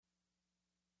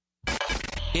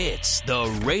It's the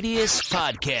Radius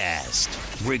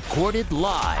Podcast, recorded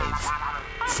live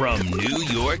from New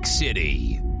York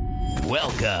City.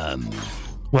 Welcome.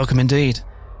 Welcome indeed.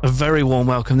 A very warm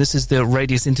welcome. This is the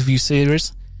Radius interview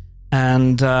series,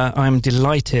 and I'm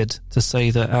delighted to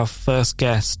say that our first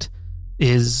guest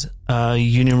is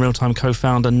Union Realtime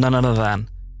co-founder, none other than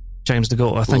James de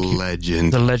Gorter. Thank you.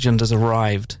 Legend. The legend has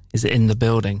arrived, is in the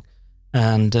building.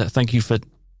 And thank you for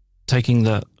taking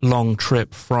the long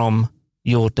trip from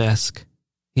your desk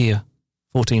here,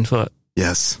 14 foot.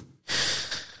 Yes.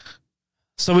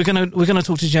 So we're gonna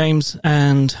talk to James,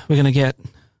 and we're gonna get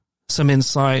some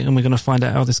insight, and we're gonna find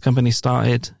out how this company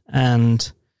started,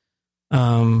 and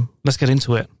let's get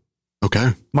into it.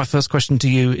 Okay. My first question to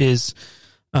you is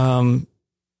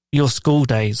your school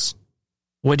days.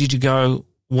 Where did you go?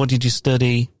 What did you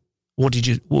study?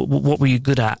 What were you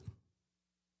good at?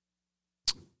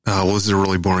 Well, this is a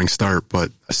really boring start,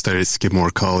 but I studied at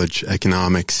Skidmore College,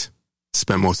 economics.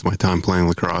 Spent most of my time playing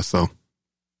lacrosse, though.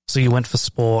 So you went for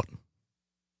sport?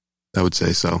 I would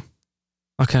say so.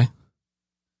 Okay.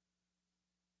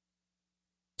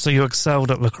 So you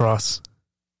excelled at lacrosse?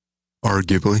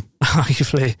 Arguably.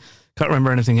 Arguably. Can't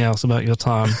remember anything else about your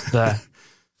time there.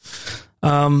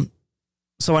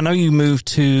 So I know you moved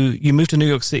to New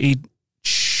York City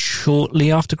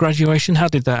shortly after graduation. How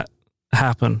did that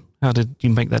happen? How did you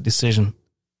make that decision?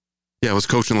 Yeah, I was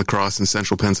coaching lacrosse in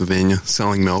central Pennsylvania,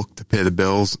 selling milk to pay the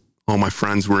bills. All my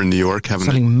friends were in New York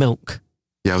selling milk.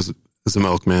 Yeah, I was a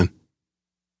milkman.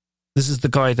 This is the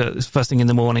guy that first thing in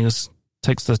the morning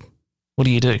takes the. What do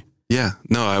you do? Yeah,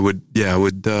 no, I would.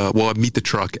 Well, I'd meet the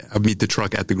truck. I'd meet the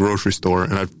truck at the grocery store,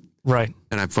 and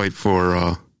I'd fight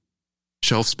for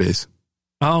shelf space.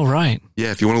 Oh, right. Yeah,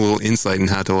 if you want a little insight in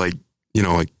how to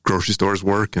grocery stores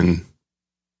work, and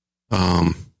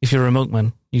if you're a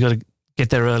milkman, you got to get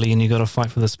there early and you got to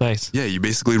fight for the space. Yeah, you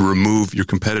basically remove your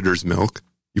competitor's milk.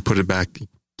 You put it back,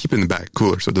 keep it in the back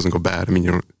cooler so it doesn't go bad. I mean,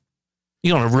 you don't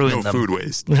want to ruin them. No food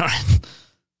waste.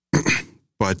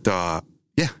 But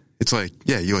it's like,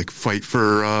 you like fight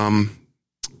for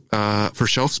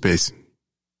shelf space.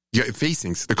 You got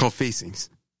facings. They're called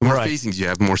facings. The more facings you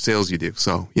have, the more sales you do.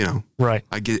 So, right.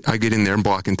 I get in there and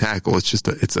block and tackle. It's just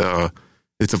it's a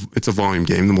volume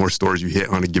game. The more stores you hit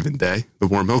on a given day, the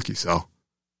more milk you sell.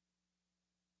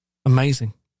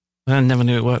 Amazing. I never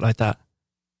knew it worked like that.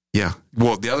 Yeah.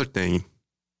 Well, the other thing,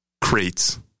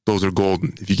 crates, those are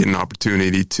golden. If you get an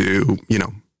opportunity to,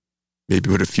 maybe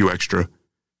put a few extra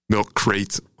milk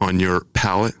crates on your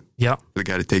pallet. Yeah. For the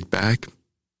guy to take back.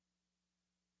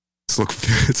 It's look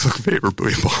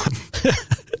favorably upon.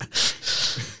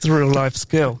 It's a real life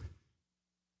skill.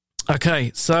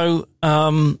 Okay. So,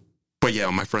 but yeah,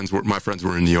 my friends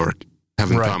were in New York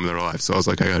having the time of their life. So I was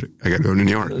like, I got to go to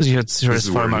New York. You had serious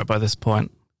FOMO by this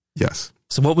point. Yes.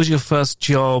 So what was your first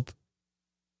job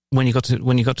when you got to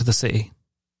the city?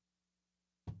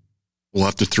 Well,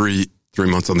 after three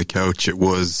months on the couch, it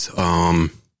was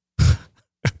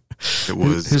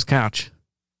whose couch?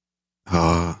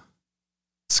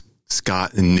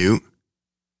 Scott and Newt,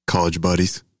 college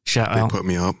buddies. Shout out. They put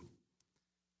me up.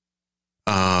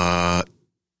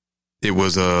 It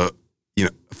was a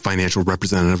financial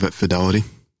representative at Fidelity.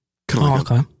 Kind of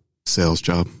like a sales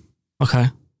job. Okay.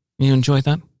 You enjoyed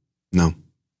that? No.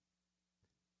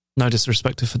 No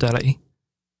disrespect to Fidelity?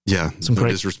 Yeah. No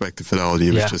disrespect to Fidelity.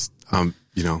 It was just, I'm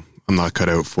not cut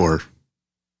out for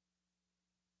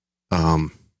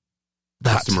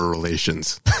customer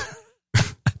relations.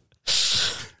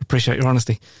 Appreciate your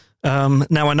honesty. Now,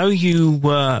 I know you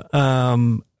were,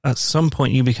 at some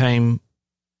point you became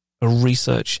a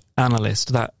research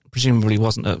analyst. That presumably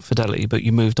wasn't at Fidelity, but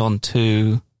you moved on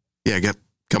to... Yeah, I got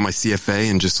my CFA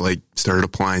and just started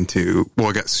applying to... Well,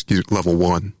 I got level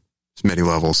 1. It's many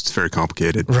levels. It's very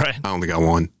complicated. Right. I only got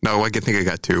 1. No, I think I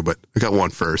got 2, but I got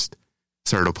 1 first.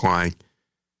 Started applying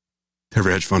to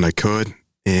every hedge fund I could,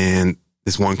 and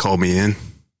this one called me in,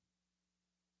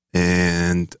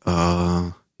 and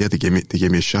they gave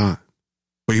me a shot.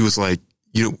 But he was like,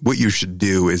 what you should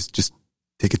do is just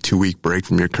take a 2-week break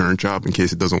from your current job in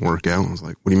case it doesn't work out. I was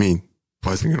like, what do you mean?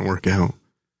 Why isn't it going to work out?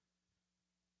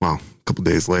 Well, a couple of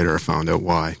days later, I found out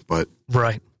why. But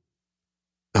right.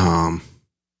 It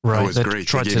was great.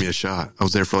 They gave me a shot. I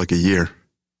was there for like a year.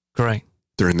 Great.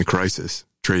 During the crisis,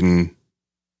 trading.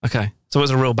 Okay. So it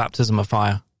was a real baptism of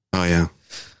fire. Oh, yeah.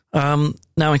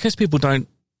 Now, in case people don't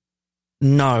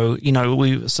know,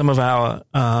 some of our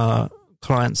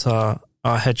clients are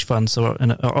hedge funds. So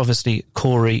obviously,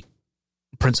 Corey,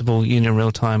 Principal, Union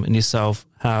Realtime, and yourself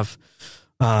have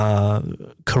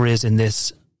careers in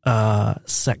this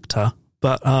sector.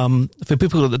 But for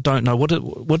people that don't know,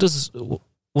 what does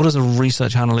a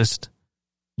research analyst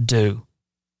do?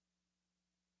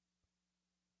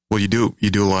 Well, you do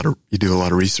a lot of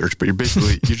research, but you're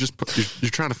basically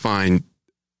you're trying to find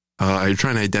you're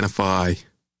trying to identify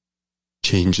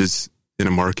changes in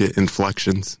a market,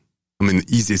 inflections. I mean, the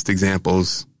easiest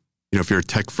examples, if you're a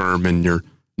tech firm and you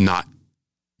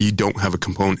don't have a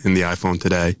component in the iPhone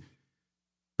today,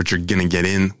 but you're going to get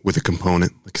in with a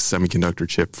component like a semiconductor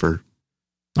chip for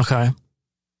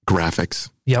graphics.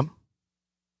 Yep.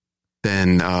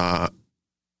 Then, you're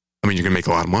going to make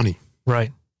a lot of money.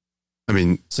 Right. I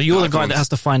mean, so you're the guy that has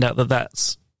to find out that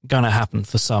that's going to happen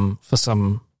for some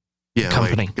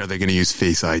company. Like, are they going to use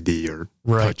Face ID or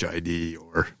right. Touch ID,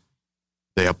 or are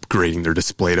they upgrading their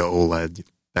display to OLED?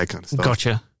 That kind of stuff.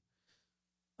 Gotcha.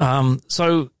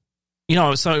 So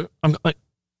I'm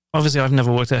obviously I've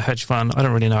never worked at a hedge fund. I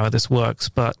don't really know how this works,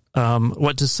 but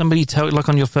what does somebody tell you? Like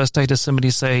on your first day, does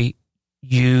somebody say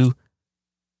you're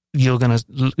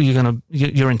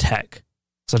in tech?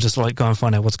 So just like go and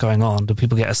find out what's going on. Do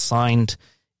people get assigned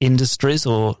industries,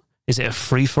 or is it a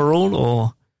free for all?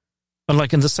 Or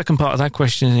like, and the second part of that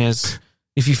question is,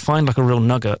 if you find like a real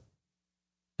nugget,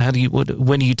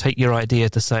 when do you take your idea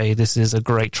to say this is a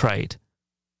great trade?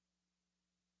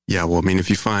 Yeah, well, I mean, if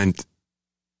you find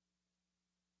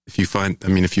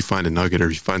a nugget, or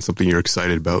you find something you're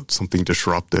excited about, something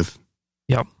disruptive.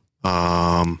 Yep.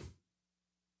 Yeah,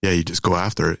 you just go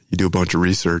after it. You do a bunch of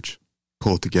research,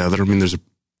 pull it together. I mean, there's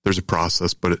a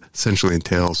process, but it essentially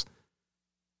entails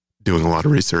doing a lot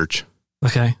of research.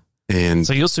 Okay. And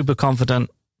so you're super confident.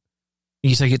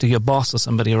 You take it to your boss or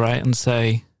somebody, right, and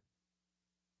say,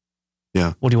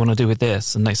 yeah, what do you want to do with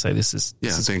this? And they say, this is. I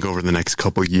think over the next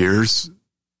couple of years,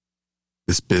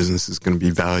 this business is going to be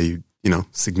valued,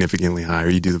 significantly higher.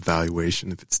 You do the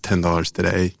valuation. If it's $10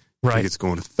 today, I think it's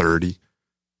going to 30.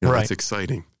 Right. That's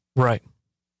exciting. Right.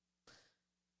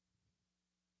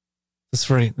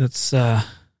 That's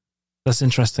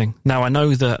interesting. Now I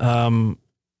know that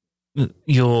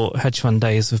your hedge fund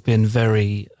days have been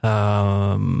very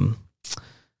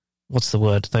what's the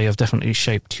word? They have definitely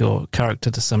shaped your character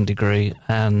to some degree,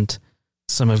 and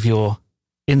some of your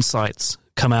insights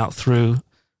come out through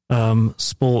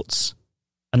sports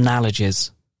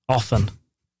analogies often.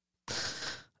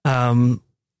 So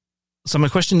my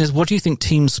question is, what do you think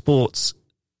team sports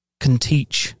can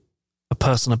teach a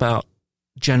person about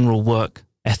general work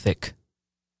ethic?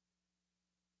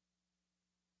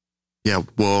 Yeah,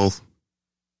 well,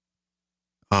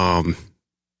 I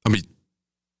mean,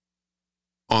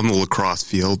 on the lacrosse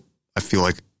field, I feel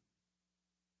like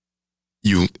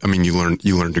you learn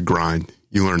to grind.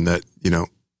 You learn that,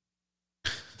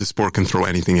 the sport can throw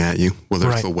anything at you, whether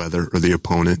it's the weather or the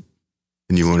opponent,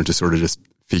 and you learn to sort of just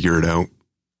figure it out,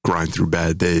 grind through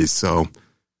bad days. So,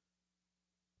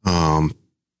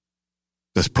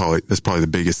 that's probably the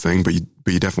biggest thing, but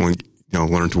you definitely,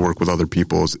 learn to work with other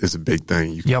people is a big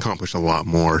thing. You can accomplish a lot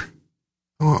more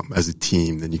as a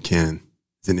team than you can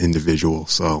as an individual.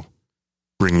 So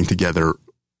bringing together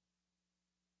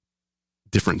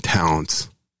different talents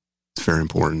is very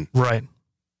important. Right.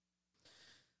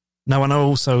 Now, I know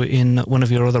also in one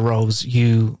of your other roles,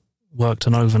 you worked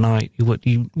an overnight.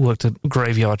 You worked a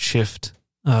graveyard shift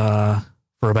for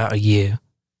about a year,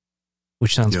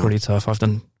 which sounds pretty tough. I've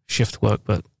done shift work,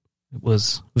 but it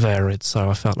was varied, so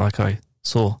I felt like I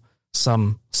saw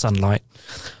some sunlight.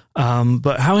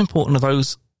 But how important are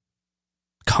those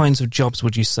kinds of jobs,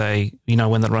 would you say,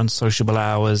 when they run sociable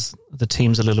hours, the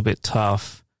team's a little bit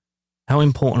tough? How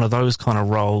important are those kind of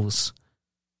roles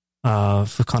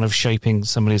for kind of shaping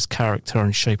somebody's character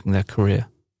and shaping their career?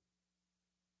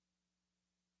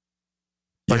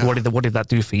 Like, what did that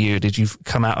do for you? Did you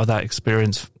come out of that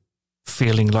experience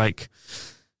feeling like,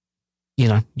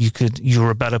 you were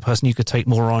a better person, you could take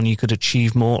more on, you could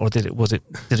achieve more, or did it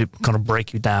kind of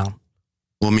break you down?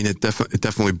 Well, I mean, it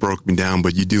definitely broke me down,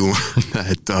 but you do learn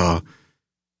that,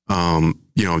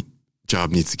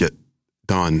 job needs to get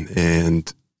done,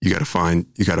 and you got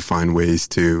to find ways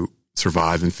to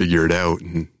survive and figure it out.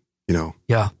 And,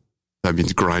 that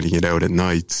means grinding it out at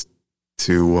nights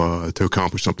to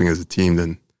accomplish something as a team.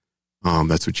 Then,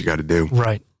 that's what you got to do.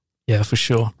 Right. Yeah, for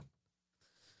sure.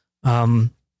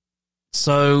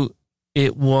 So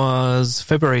it was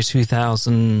February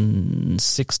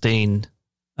 2016.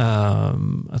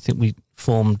 I think we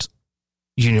formed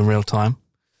Union Realtime.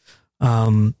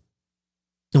 And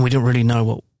we didn't really know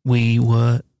what we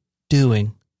were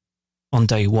doing on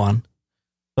day one.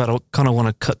 But I kind of want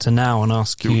to cut to now and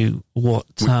ask you what...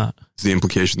 is the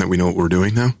implication that we know what we're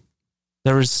doing now?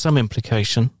 There is some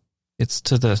implication.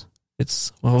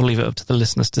 I'll leave it up to the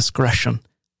listener's discretion.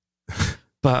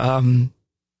 But,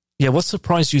 what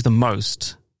surprised you the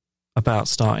most about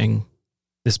starting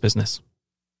this business?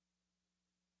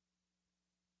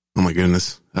 my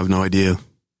goodness. I have no idea.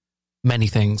 Many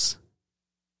things.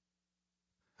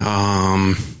 Do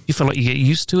you feel like you get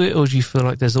used to it, or do you feel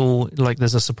like there's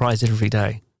a surprise every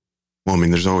day? Well, I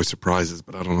mean, there's always surprises,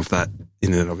 but I don't know if that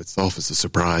in and of itself is a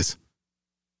surprise.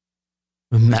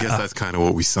 I guess that's kind of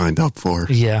what we signed up for.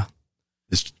 Yeah.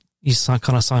 You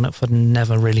kind of sign up for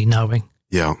never really knowing.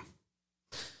 Yeah.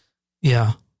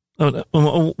 Yeah.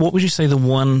 What would you say the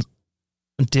one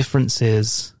difference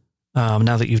is,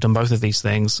 now that you've done both of these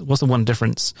things? What's the one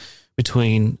difference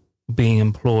between being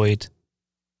employed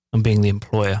and being the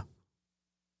employer?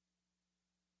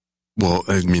 Well,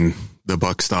 I mean, the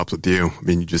buck stops with you. I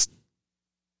mean,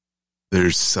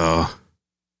 there's, I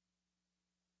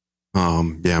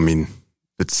mean,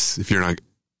 if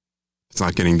it's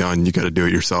not getting done, you got to do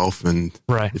it yourself. And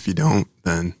right. If you don't,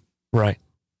 then. Right.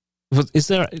 Is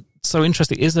there a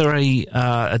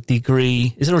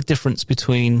degree, is there a difference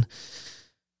between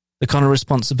the kind of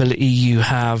responsibility you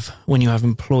have when you have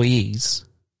employees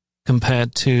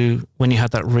compared to when you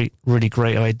had that really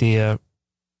great idea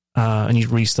and you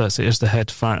researched it as the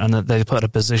head fund, and they put a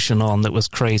position on that was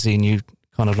crazy and you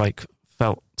kind of like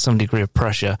felt some degree of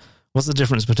pressure? What's the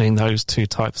difference between those two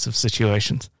types of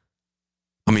situations?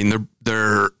 I mean,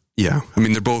 they're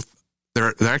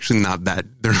actually not that,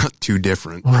 they're not too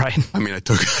different. Right. I mean, I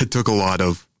took a lot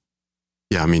of,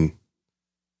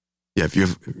 if you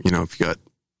got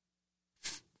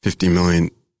 $50 million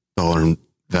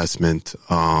investment,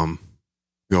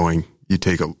 going, you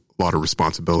take a lot of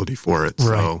responsibility for it.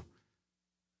 Right. So,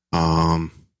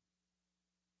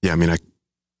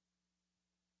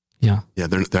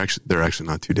 they're actually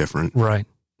not too different. Right.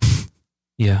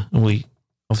 Yeah. And we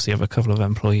obviously have a couple of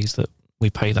employees that we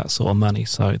pay that sort of money.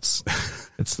 So it's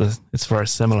very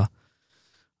similar.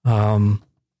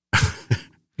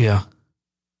 Yeah.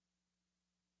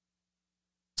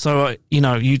 So,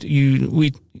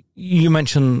 you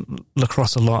mentioned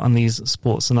lacrosse a lot and these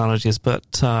sports analogies,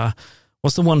 but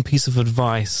what's the one piece of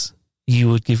advice you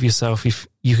would give yourself if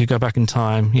you could go back in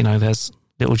time? There's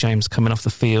little James coming off the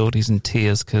field. He's in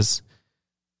tears because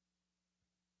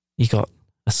he got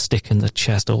a stick in the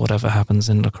chest or whatever happens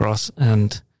in lacrosse,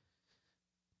 and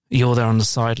you're there on the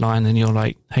sideline and you're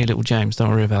like, hey, little James, don't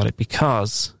worry about it,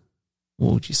 because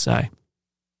what would you say?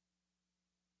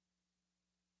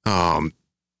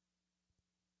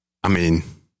 I mean,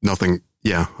 nothing.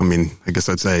 Yeah. I mean, I guess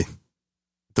I'd say it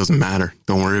doesn't matter.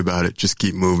 Don't worry about it. Just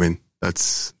keep moving.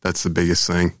 That's the biggest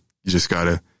thing. You just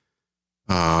gotta,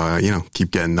 keep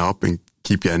getting up and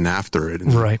keep getting after it.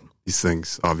 And right. These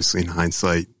things, obviously in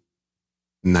hindsight,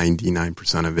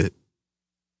 99% of it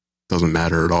doesn't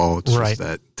matter at all. It's right. just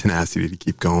that tenacity to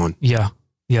keep going. Yeah.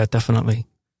 Yeah, definitely.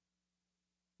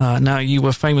 Now, you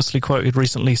were famously quoted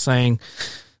recently saying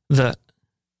that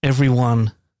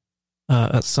everyone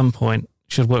at some point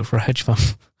should work for a hedge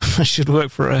fund. Should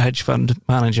work for a hedge fund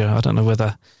manager. I don't know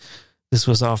whether this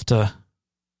was after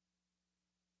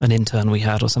an intern we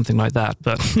had or something like that,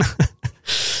 but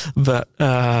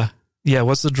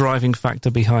what's the driving factor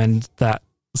behind that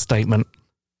statement?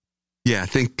 Yeah, I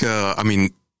think a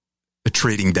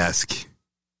trading desk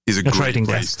is a great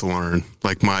place to learn.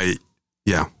 Like my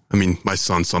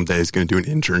son someday is going to do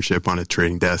an internship on a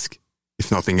trading desk,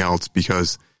 if nothing else,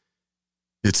 because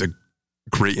it's a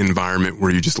great environment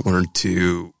where you just learn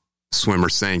to swim or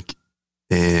sink,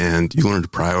 and you learn to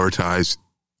prioritize,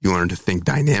 you learn to think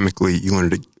dynamically, you learn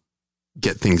to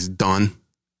get things done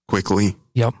quickly.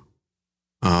 Yep.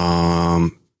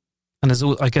 And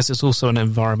I guess it's also an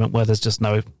environment where there's just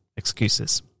no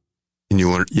excuses. And you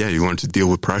learn to deal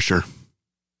with pressure.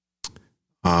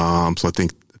 So I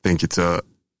think it's a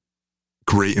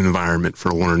great environment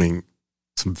for learning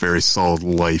some very solid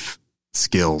life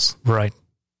skills. Right.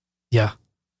 Yeah.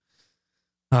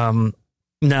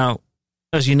 Now,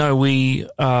 as you know, we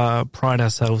pride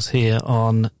ourselves here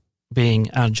on being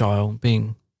agile.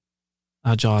 Being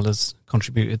agile has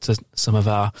contributed to some of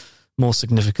our more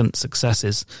significant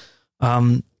successes.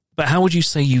 But how would you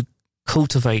say you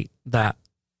cultivate that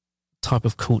type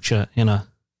of culture in a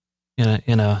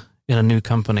new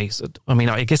company? So, I mean,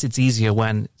 I guess it's easier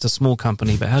when it's a small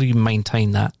company, but how do you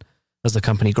maintain that as the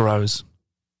company grows?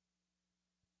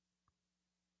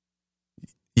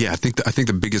 Yeah, I think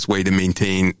the biggest way to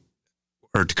maintain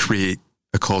or to create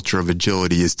a culture of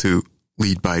agility is to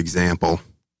lead by example.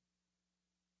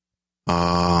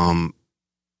 I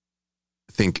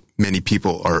think many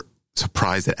people are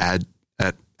surprised at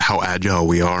how agile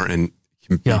we are and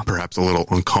can be perhaps a little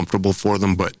uncomfortable for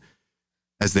them, but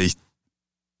as they,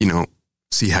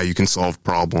 see how you can solve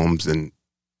problems and,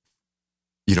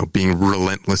 being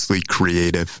relentlessly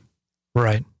creative.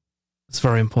 Right. It's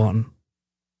very important.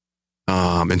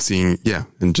 and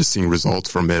seeing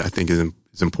results from it, I think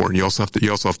is important. You also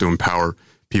have to empower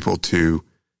people to,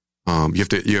 you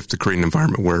have to create an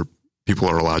environment where people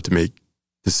are allowed to make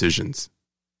decisions,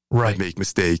 right? Make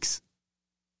mistakes.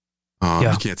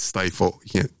 You can't stifle.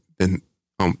 You can't,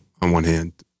 on one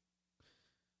hand,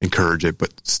 encourage it,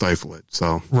 but stifle it.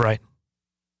 So right.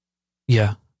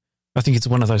 Yeah, I think it's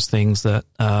one of those things that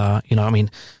the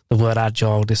word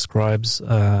agile describes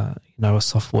a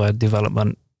software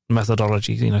development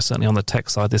methodology. Certainly on the tech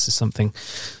side, this is something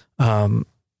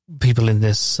people in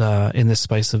this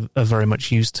space are very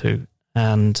much used to,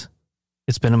 and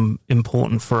it's been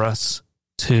important for us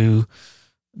to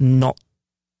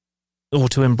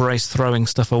to embrace throwing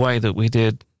stuff away that we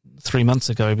did 3 months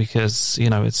ago, because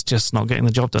it's just not getting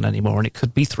the job done anymore. And it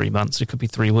could be 3 months, it could be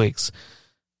 3 weeks,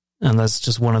 and that's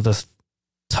just one of the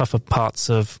tougher parts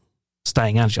of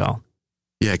staying agile.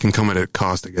 Yeah, it can come at a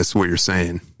cost, I guess, what you're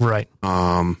saying. Right.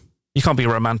 You can't be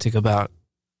romantic about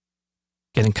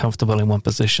getting comfortable in one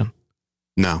position.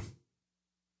 No.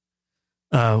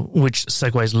 Which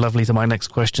segues lovely to my next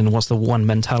question. What's the one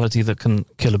mentality that can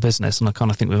kill a business? And I kind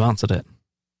of think we've answered it.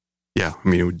 Yeah, I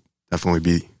mean, it would definitely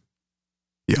be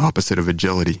the opposite of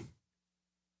agility.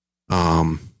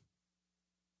 Yeah.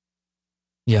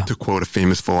 To quote a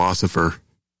famous philosopher,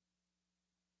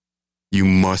 you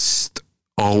must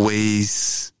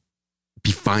always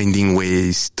be finding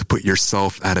ways to put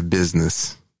yourself out of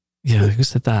business. Yeah, who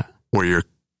said that? Or your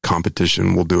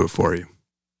competition will do it for you.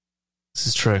 This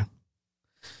is true.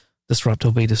 Disrupt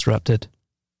or be disrupted.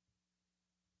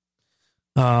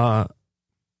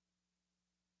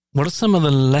 What are some of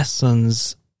the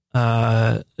lessons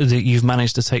that you've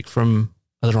managed to take from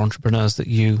other entrepreneurs that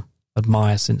you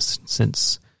admire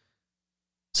since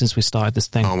we started this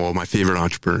thing? Oh, well, my favorite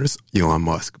entrepreneur is Elon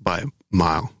Musk by a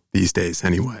mile these days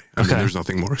anyway. I mean, there's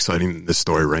nothing more exciting than this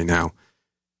story right now.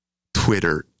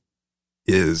 Twitter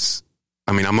is,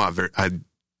 I mean, I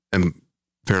am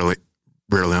fairly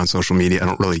rarely on social media. I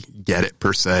don't really get it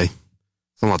per se.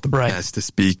 So I'm not the best to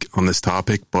speak on this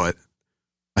topic, but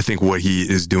I think what he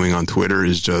is doing on Twitter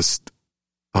is just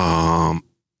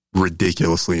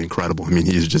ridiculously incredible. I mean,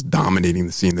 he's just dominating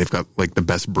the scene. They've got like the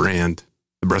best brand,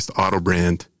 the best auto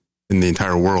brand in the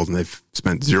entire world, and they've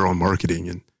spent zero on marketing.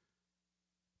 And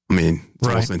I mean, it's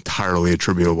almost entirely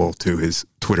attributable to his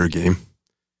Twitter game.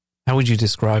 How would you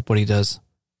describe what he does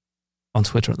on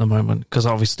Twitter at the moment? Because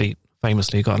obviously,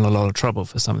 famously, he got in a lot of trouble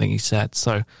for something he said.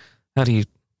 So how do you...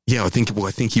 Yeah, I think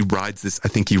he rides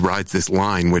this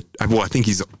line with, I think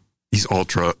he's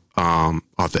ultra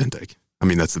authentic. I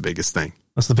mean, that's the biggest thing.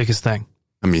 That's the biggest thing.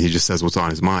 I mean, he just says what's on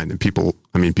his mind, and people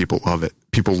love it.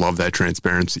 People love that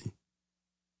transparency.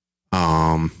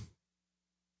 As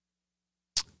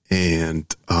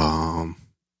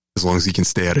long as he can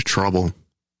stay out of trouble,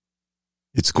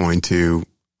 it's going to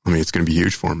be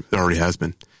huge for him. It already has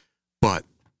been. But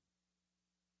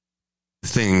the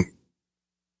thing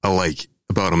I like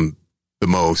about him the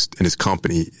most and his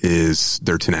company is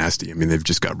their tenacity. I mean, they've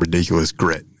just got ridiculous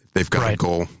grit. They've got a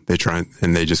goal. They try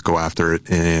and they just go after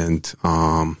it, and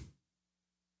are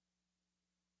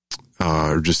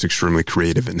just extremely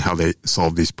creative in how they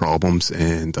solve these problems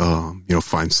and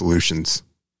find solutions.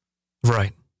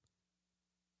 Right.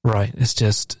 It's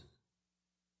just,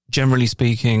 generally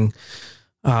speaking,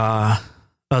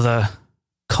 other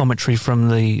commentary from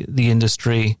the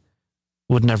industry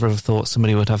would never have thought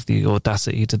somebody would have the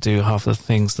audacity to do half the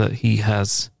things that he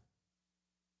has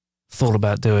thought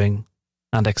about doing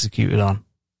and executed on.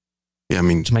 Yeah, I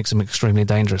mean, which makes him extremely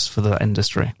dangerous for the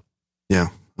industry. Yeah,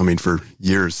 I mean, for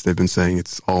years they've been saying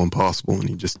it's all impossible, and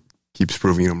he just keeps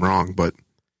proving them wrong. But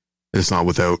it's not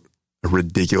without a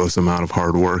ridiculous amount of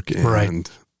hard work and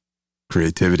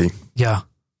creativity. Yeah.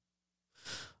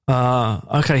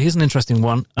 Okay, here's an interesting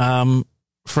one.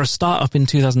 For a startup in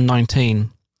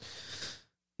 2019,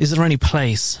 is there any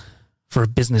place for a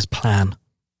business plan?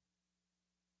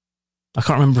 I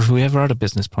can't remember if we ever had a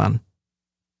business plan.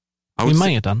 We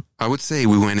may have done. I would say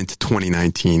we went into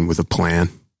 2019 with a plan.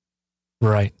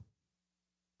 Right.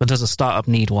 But does a startup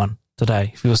need one today?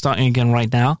 If you were starting again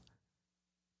right now,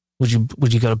 would you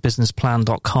go to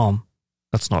businessplan.com?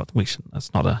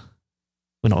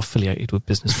 We're not affiliated with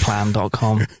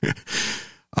businessplan.com.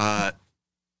 I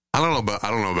don't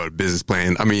know about a business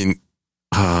plan. I mean,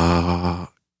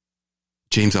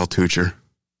 James Altucher,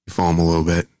 you follow him a little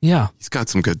bit. Yeah. He's got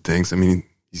some good things. I mean,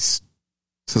 he says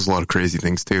a lot of crazy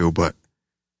things too, but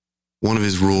one of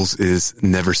his rules is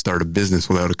never start a business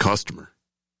without a customer.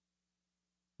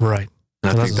 Right.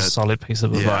 And that's a solid piece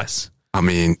of advice. I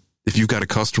mean, if you've got a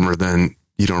customer, then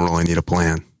you don't really need a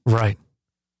plan. Right.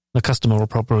 The customer will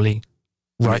probably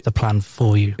write the plan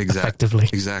for you effectively.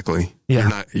 Exactly.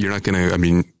 Yeah. You're not going to, I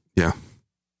mean, yeah.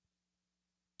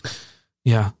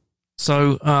 Yeah.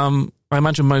 So, I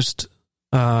imagine most,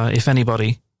 if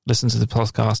anybody listens to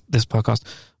this podcast,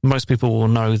 most people will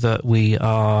know that we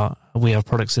have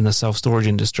products in the self-storage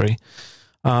industry.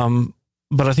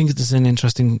 But I think it's an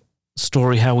interesting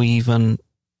story how we even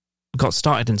got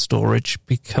started in storage,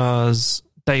 because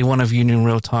day one of Union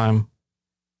Realtime,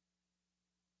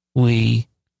 we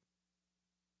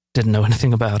didn't know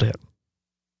anything about it.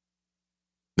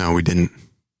 No, we didn't.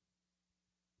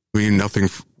 We knew nothing.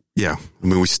 Yeah. I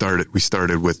mean, we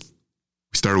started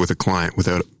with a client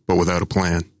without a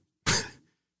plan.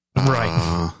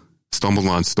 Right. Stumbled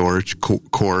on storage.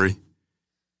 Corey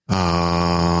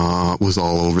was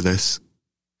all over this,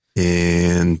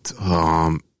 and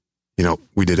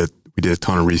we did a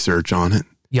ton of research on it.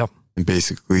 Yep. And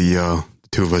basically, the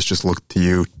two of us just looked to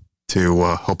you to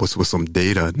help us with some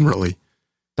data, and really.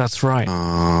 That's right.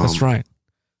 That's right.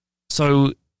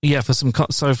 So yeah, for some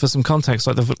context,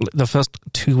 like the first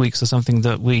 2 weeks or something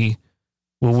that we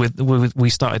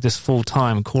started this full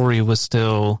time, Corey was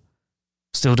still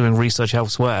doing research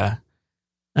elsewhere,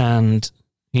 and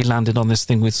he landed on this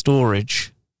thing with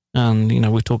storage, and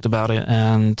we talked about it,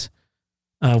 and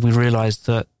we realized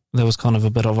that there was kind of a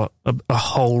bit of a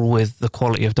hole with the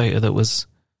quality of data that was.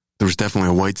 There was definitely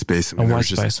a white space. There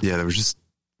was just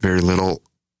very little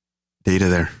data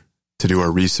there to do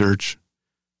our research.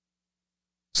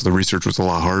 So the research was a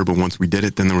lot harder, but once we did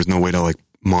it, then there was no way to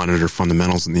monitor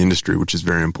fundamentals in the industry, which is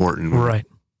very important. Right.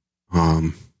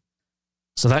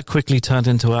 So that quickly turned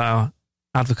into our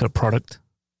Advocate product.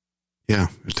 Yeah,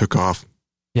 it took off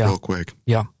real quick.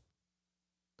 Yeah.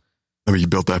 I mean, you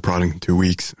built that product in 2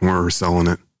 weeks, and we were selling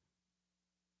it.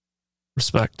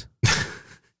 Respect.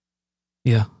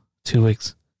 Yeah, 2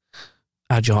 weeks.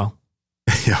 Agile.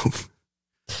 Yeah.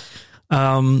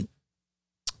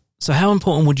 So how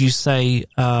important would you say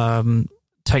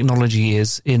technology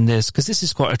is in this? Because this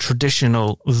is quite a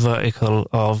traditional vertical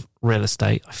of real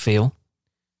estate, I feel.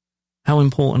 How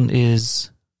important is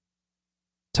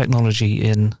technology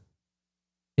in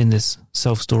this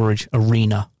self-storage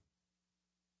arena?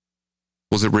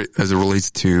 As it relates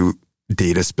to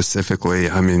data specifically,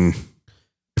 I mean,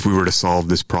 if we were to solve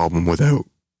this problem if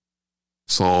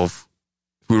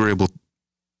we were able,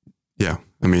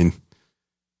 I mean,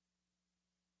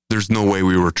 there's no way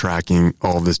we were tracking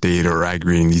all of this data or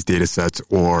aggregating these data sets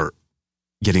or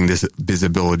getting this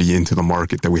visibility into the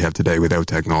market that we have today without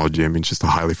technology. I mean, it's just a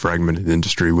highly fragmented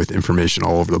industry with information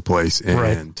all over the place.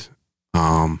 And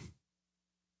for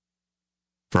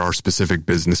our specific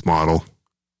business model,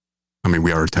 I mean,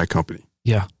 we are a tech company.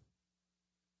 Yeah.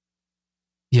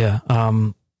 Yeah.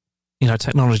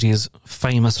 Technology has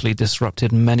famously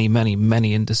disrupted many, many,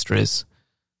 many industries.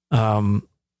 The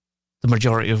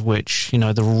majority of which,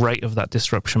 the rate of that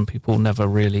disruption, people never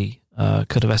really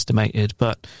could have estimated.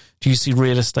 But do you see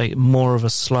real estate more of a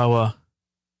slower?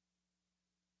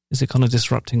 Is it kind of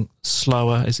disrupting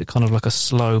slower? Is it kind of like a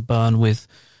slow burn with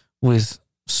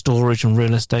storage and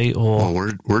real estate? Or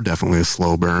we're definitely a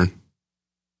slow burn.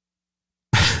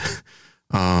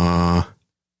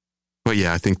 But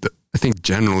yeah, I think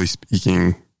generally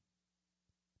speaking,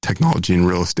 technology in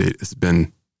real estate has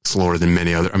been slower than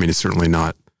many other. I mean, it's certainly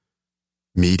not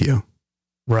media.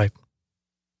 Right.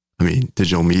 I mean,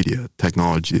 digital media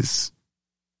technology is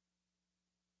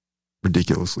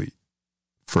ridiculously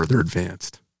further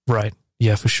advanced. Right.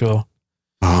 Yeah, for sure.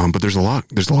 But there's a lot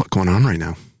going on right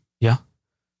now. Yeah.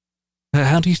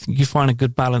 How do you think you find a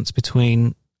good balance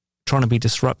between trying to be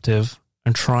disruptive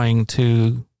and trying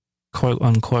to quote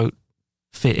unquote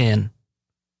fit in?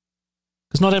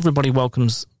 Because not everybody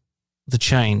welcomes the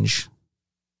change.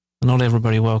 Not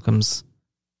everybody welcomes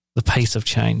the pace of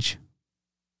change.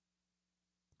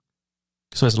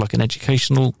 So it's like an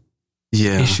educational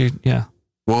issue. Yeah.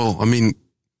 Well, I mean,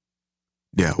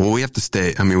 we have to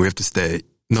stay.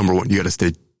 Number one, you got to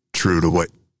stay true to what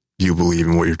you believe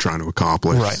and what you're trying to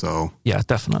accomplish. Right. So yeah,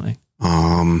 definitely.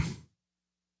 But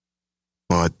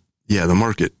yeah, the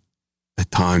market at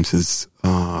times has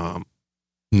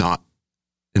not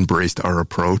embraced our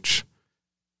approach,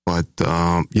 but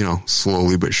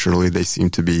slowly but surely they seem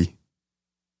to be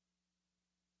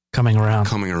coming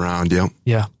around. Yeah.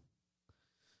 Yeah.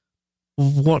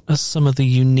 What are some of the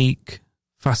unique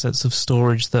facets of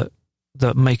storage that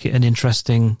make it an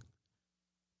interesting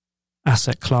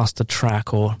asset class to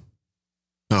track? Or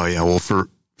well, for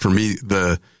me,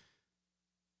 the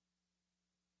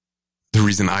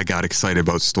reason I got excited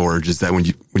about storage is that when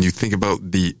you think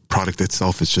about the product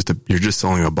itself, it's you're just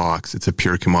selling a box. It's a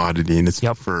pure commodity, and it's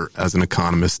as an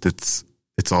economist, it's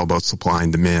all about supply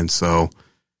and demand. So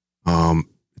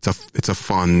It's a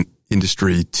fun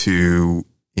industry to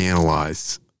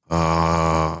analyze.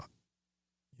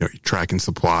 You're tracking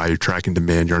supply, you're tracking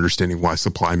demand, you're understanding why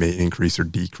supply may increase or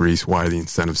decrease, why are the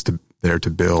incentives there to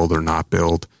build or not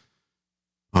build,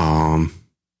 why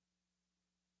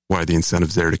are the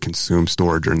incentives there to consume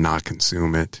storage or not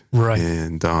consume it. Right.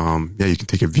 And you can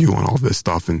take a view on all this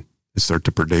stuff and start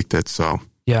to predict it. So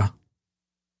yeah.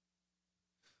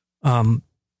 So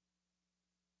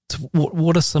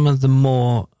what are some of the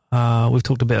more, we've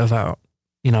talked a bit about,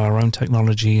 our own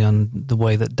technology and the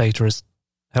way that data has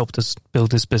helped us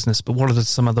build this business, but what are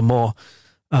some of the more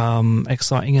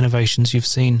exciting innovations you've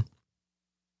seen?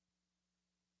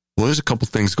 Well, there's a couple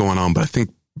things going on, but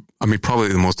probably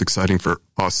the most exciting for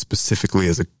us specifically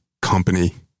as a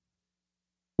company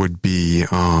would be,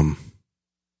 things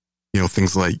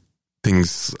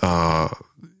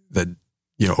that,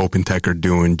 Open Tech are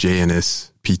doing,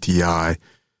 JNS, PTI,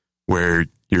 where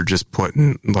you're just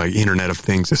putting like Internet of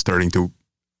Things is starting to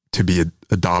be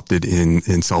adopted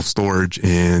in self-storage.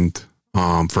 And,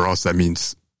 for us, that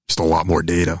means just a lot more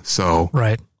data. So,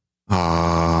 right.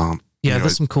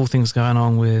 There's some cool things going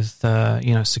on with,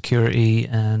 security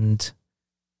and,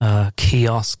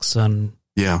 kiosks and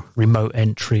remote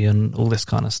entry and all this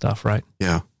kind of stuff. Right.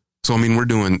 Yeah. So, we're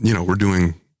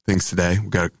doing things today. We've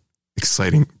got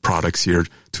exciting products here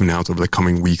to announce over the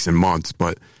coming weeks and months,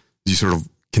 but you sort of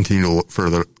continue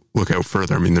to look out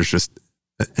further. There's just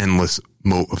an endless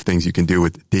moat of things you can do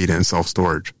with data and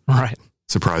self-storage. Right.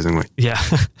 Surprisingly. Yeah.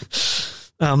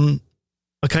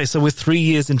 Okay. So we're 3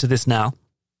 years into this now.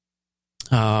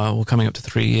 We're coming up to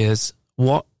 3 years.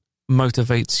 What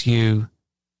motivates you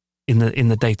in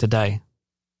the day-to-day?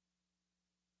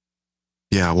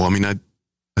 Yeah. Well, I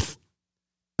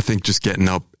think just getting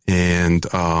up and,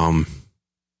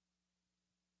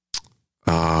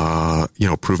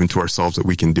 proving to ourselves that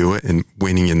we can do it and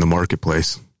winning in the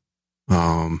marketplace.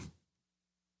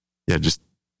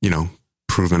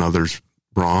 Proving others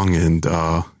wrong and,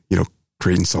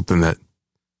 creating something that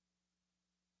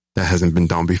hasn't been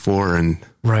done before. And,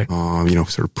 right.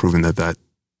 Sort of proving that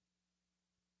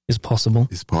is possible.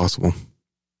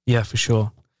 Yeah, for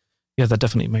sure. Yeah, that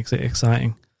definitely makes it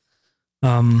exciting.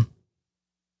 Well,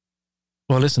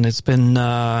 listen, it's been,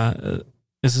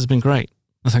 this has been great.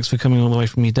 Thanks for coming all the way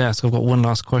from your desk. I've got one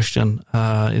last question.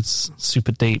 It's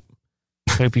super deep.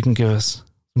 I hope you can give us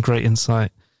some great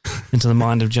insight into the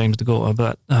mind of James de Gorter.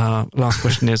 But last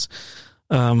question is,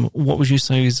 what would you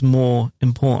say is more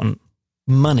important,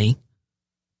 money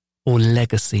or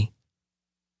legacy?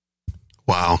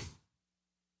 Wow.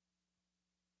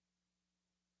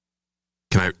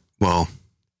 You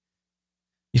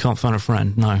can't find a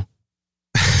friend, no.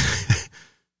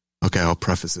 Okay, I'll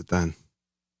preface it then.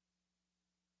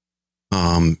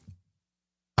 I'm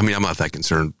not that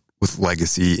concerned with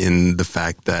legacy in the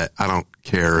fact that I don't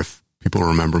care if people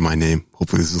remember my name.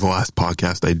 Hopefully this is the last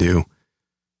podcast I do.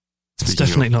 It's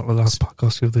definitely not the last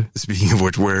podcast you'll do. Speaking of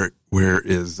which, where's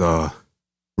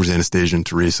Anastasia and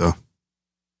Teresa?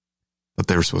 But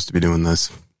they were supposed to be doing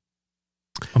this.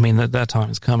 Their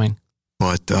time is coming.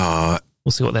 But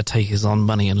we'll see what their take is on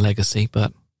money and legacy,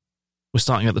 but we're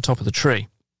starting at the top of the tree.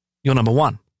 You're number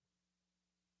one.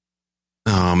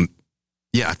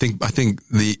 I think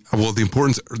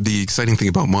the exciting thing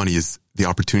about money is the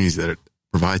opportunities that it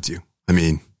provides you.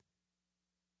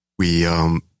 We've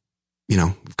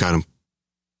got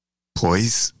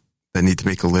employees that need to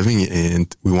make a living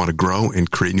and we want to grow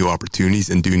and create new opportunities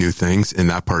and do new things.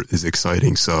 And that part is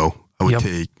exciting. So I would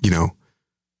take,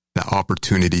 that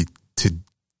opportunity to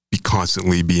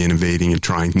constantly be innovating and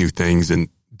trying new things and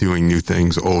doing new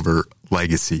things over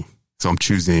legacy. So I'm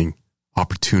choosing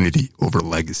opportunity over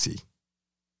legacy.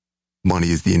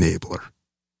 Money is the enabler.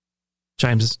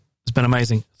 James, it's been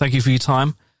amazing. Thank you for your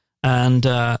time, and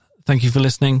thank you for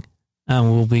listening.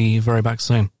 And we'll be back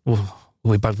soon. We'll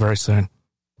be back very soon.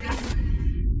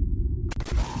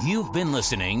 You've been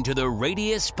listening to the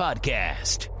Radius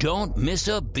Podcast. Don't miss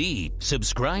a beat.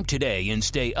 Subscribe today and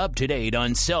stay up to date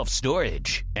on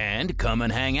self-storage. And come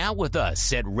and hang out with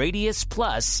us at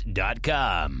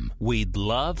radiusplus.com. We'd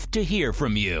love to hear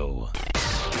from you.